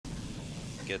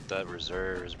get that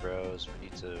reserves, bros. We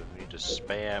need to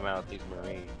spam out these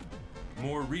Marines.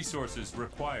 More resources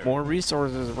required. More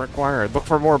resources required. Look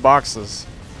for more boxes.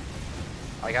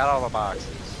 I got all the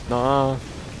boxes. Nah.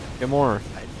 Get more.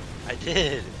 I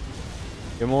did.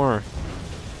 Get more.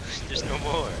 There's no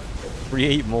more.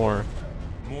 Create more.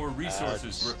 More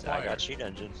resources required. I got cheat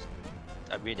engines.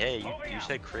 I mean, hey, you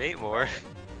said create more.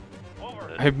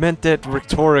 I meant that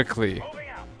rhetorically.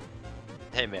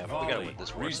 Hey man, we gotta win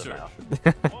this war somehow.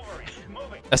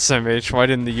 SMH, why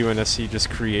didn't the UNSC just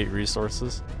create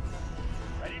resources?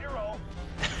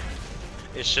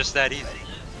 It's just that easy.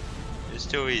 It's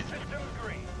too easy.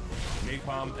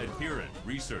 Napalm adherent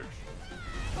research.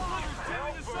 Oh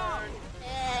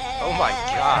my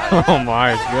god. Oh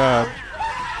my god.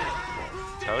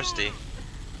 Toasty.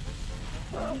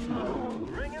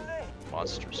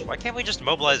 Monsters. Why can't we just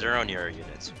mobilize our own air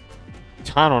units?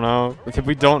 I don't know.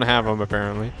 We don't have them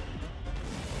apparently.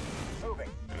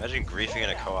 Imagine griefing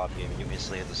in a co-op game and you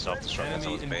instantly hit the self-destruct on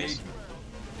someone's base.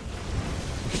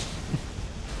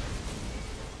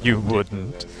 You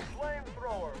wouldn't.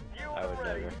 I would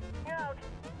never.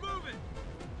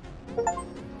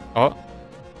 Oh.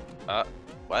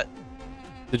 What?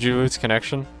 Did you lose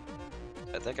connection?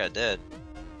 I think I did.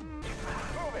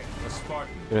 A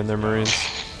Spartan. Get in there, Marines.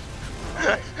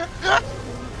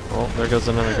 Oh, there goes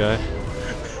another guy.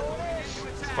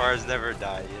 Spars never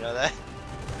die, you know that?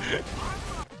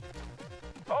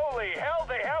 Holy hell,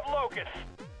 they have locusts!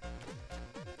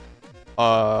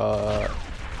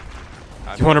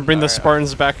 You want to bring the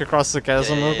Spartans back across the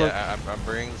chasm? Yeah, I'm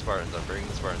bringing the Spartans. I'm bringing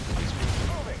the Spartans.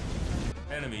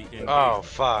 Enemy engaged. Oh,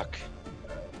 fuck.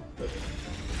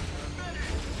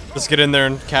 Just get in there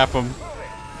and cap them.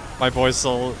 My boys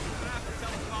will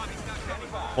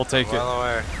take it. Well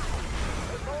aware.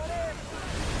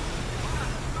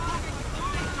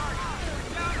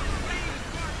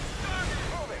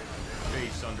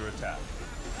 Base under attack.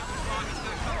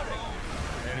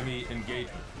 Enemy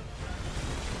engagement.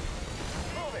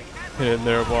 Get in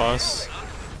there, boss.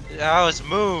 Oh, it's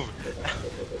moved.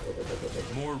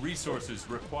 More resources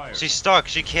required. She's stuck.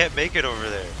 She can't make it over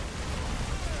there.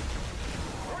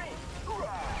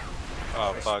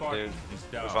 Oh, fuck, dude.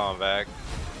 We're falling back.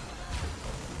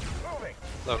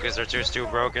 Locusts are too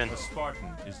broken. The Spartan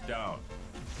is down.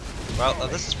 Well,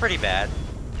 this is pretty bad.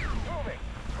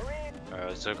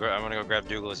 Alright, so I'm gonna go grab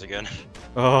Douglas again.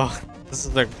 Oh, this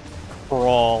is the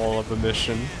crawl of the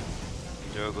mission.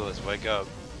 Douglas, wake up.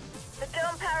 The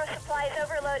dome power supply is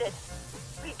overloaded.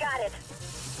 We got it.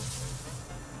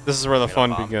 This is where the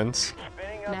fun begins.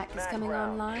 Mac is coming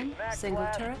online. Single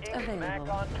turret available. Mac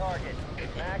on target.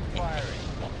 Mac firing.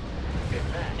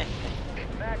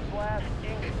 Mac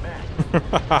blasting. Mac.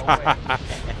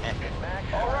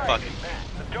 Alright. Fucking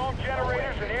The dome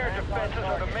generators and air defenses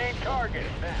are the main target.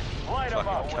 Light them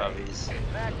up. fucking cubbies.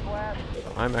 Mac blast.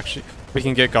 I'm actually. We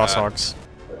can get Gauss hogs.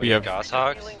 We have. Gauss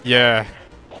hogs? Yeah.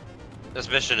 This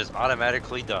mission is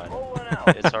automatically done.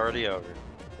 It's already over.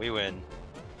 We win.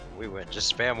 We win.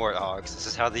 Just spam more hogs. This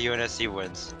is how the UNSC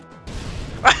wins.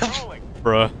 Rolling.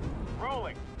 Bruh.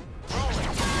 Rolling.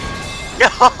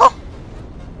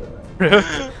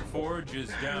 Forge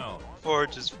is down.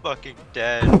 Forge is fucking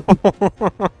dead.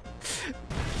 That'd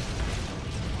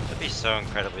be so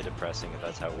incredibly depressing if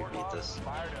that's how we beat this.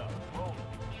 Fired up. Rolling.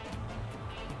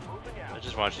 Moving I out.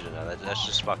 just want you to know that that's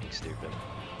just fucking stupid.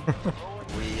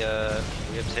 We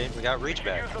got reach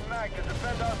back. Use the mag to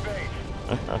defend our base.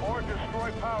 Or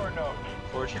destroy power nodes.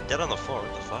 Forge, you're dead on the floor.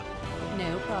 What the fuck?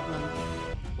 No problem.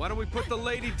 Why don't we put the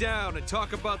lady down and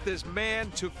talk about this man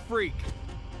to freak?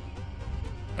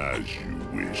 As you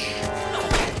wish.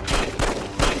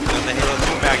 The Halo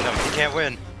 2 Magnum. You can't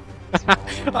win.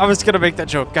 I was gonna make that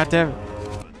joke. God damn it.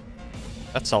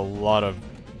 That's a lot of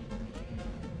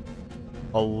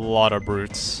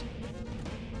brutes.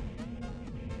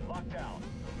 Lockdown.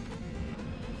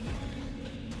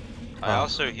 I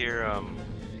also hear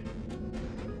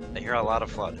I hear a lot of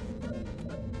flood.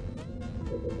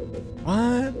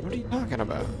 What? What are you talking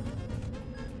about?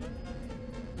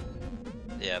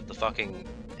 Yeah, the fucking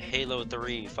Halo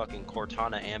 3 fucking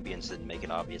Cortana ambience didn't make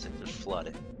it obvious if there's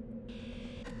flood.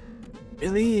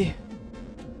 Really?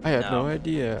 I had no No.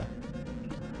 idea.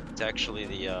 It's actually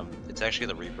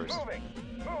the Reapers. Moving.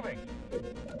 Moving.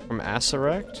 From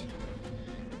Asurect?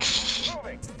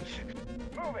 Moving.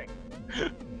 Moving.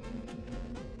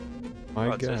 My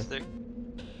god. Autistic.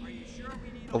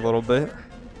 A little bit.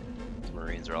 These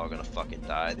Marines are all gonna fucking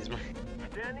die. These Marines.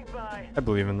 Standing by. I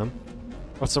believe in them.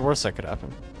 What's the worst that could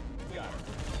happen? Yes.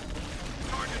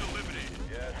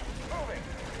 Moving.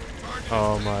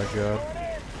 Oh my god.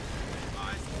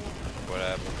 What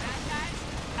happened?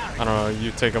 I don't know,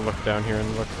 you take a look down here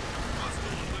and look.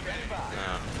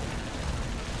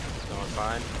 It's going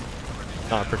fine.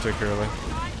 Not particularly.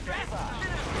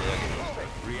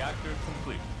 Reactor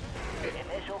complete.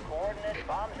 Initial coordinates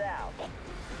bombs out.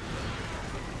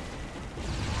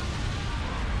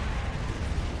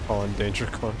 All in danger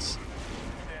close.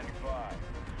 Stand by.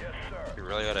 Yes, sir. You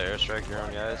really gotta airstrike your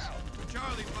own guys?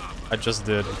 I just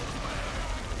did.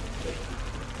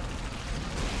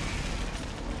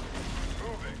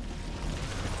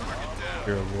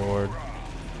 Dear Lord.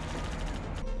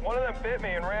 One of them bit me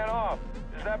and ran off.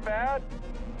 Is that bad?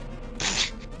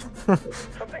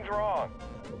 Something's wrong.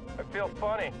 I feel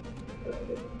funny.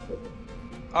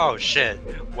 Oh shit!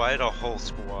 Why did a whole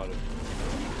squad of...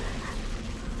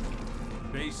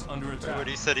 Base under attack. When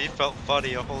he said he felt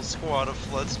funny, a whole squad of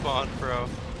flood spawned, bro.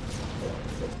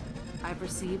 I've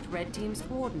received red team's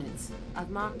coordinates. I've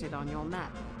marked it on your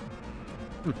map.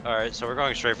 Alright, so we're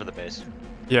going straight for the base.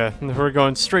 Yeah, we're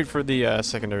going straight for the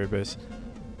secondary base.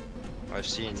 I've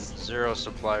seen 0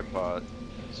 supply pod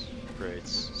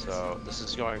crates, so this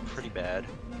is going pretty bad.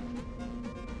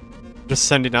 Just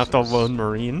sending out the lone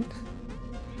marine.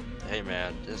 Hey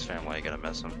man, this family ain't gonna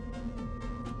mess him.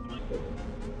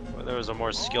 Well, there was a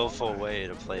more skillful way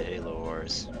to play Halo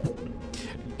Wars.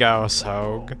 Gauss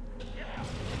hog.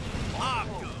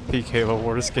 Peak Halo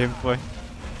Wars gameplay.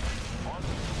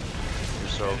 You're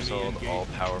so sold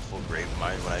all-powerful Grave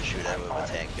Mine when I shoot at it with a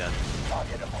tank gun.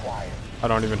 I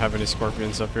don't even have any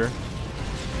scorpions up here.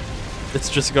 It's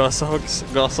just Gauss hogs.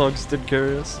 Gauss hogs did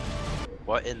carry us.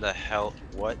 What in the hell?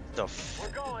 What the f... We're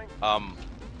going.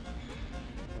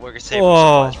 We're gonna save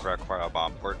Oh. supplies for a cryo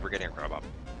bomb. We're getting a cryo bomb.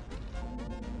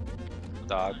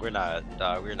 Dog, we're not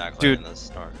clearing Dude. this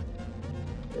storm.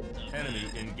 Enemy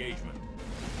engagement.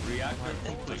 Reactor What the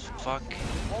complete. fuck?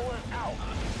 Pulling out.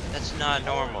 That's not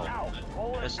normal. Out.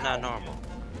 Pulling That's out. not normal.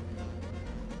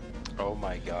 Oh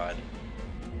my god.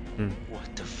 Hmm.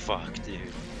 What the fuck, dude?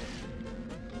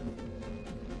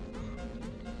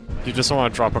 Do you just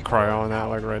want to drop a cryo on that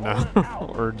like right now?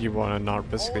 Or do you want to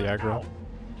not risk the aggro?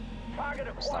 Target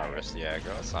It's not acquired. risky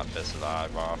aggro. It's not pissing the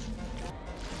hive off.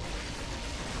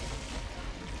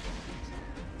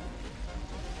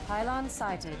 Pylon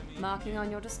sighted. Marking on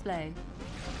your display.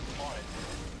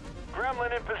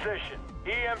 Gremlin in position.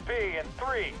 EMP in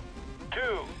 3, 2.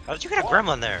 How did you get a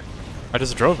gremlin there? I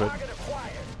just drove it. Target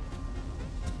acquired.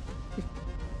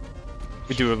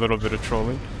 We do a little bit of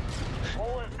trolling.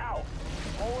 Pulling out.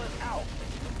 Pulling out.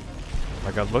 Oh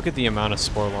my god, look at the amount of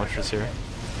spore launchers here.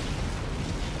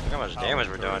 Look how much damage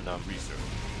we're doing to him. Research.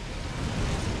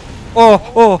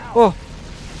 Oh, oh, oh!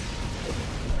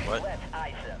 What? Let's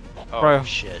ice him. Oh Cryo.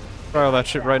 shit. Cryo that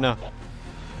shit right now.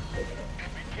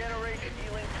 Regenerate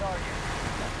healing target.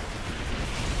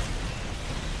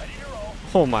 Ready to roll.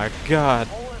 Oh my god.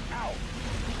 Pulling out.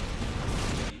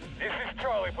 This is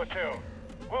Charlie Platoon.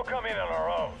 We'll come in on our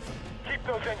own. Keep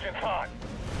those engines hot.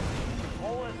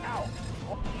 Pulling out.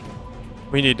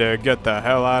 We need to get the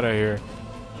hell out of here.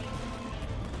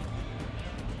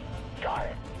 Got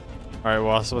it. Alright,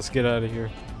 Wasp, let's get out of here.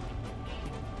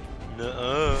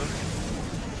 Nuh-uh.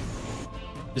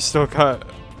 You still got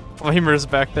flamers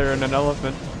back there and an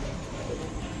elephant.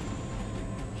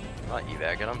 I'm not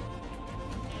evacuating him.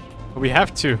 We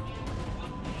have to.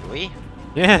 Do we?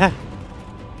 Yeah.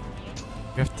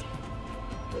 We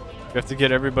have to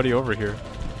get everybody over here.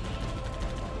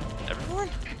 Everyone?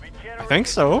 I think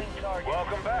so.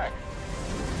 Welcome back.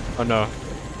 Oh no.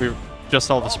 We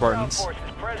just all the Spartans. All ground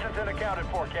forces present and accounted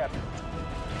for, Captain.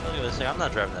 Look at this thing. I'm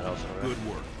not driving that elephant around. Good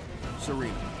work.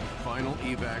 Serena, final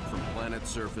evac from planet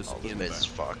surface Oh, this base is inbound.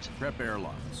 fucked. Prep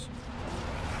airlocks.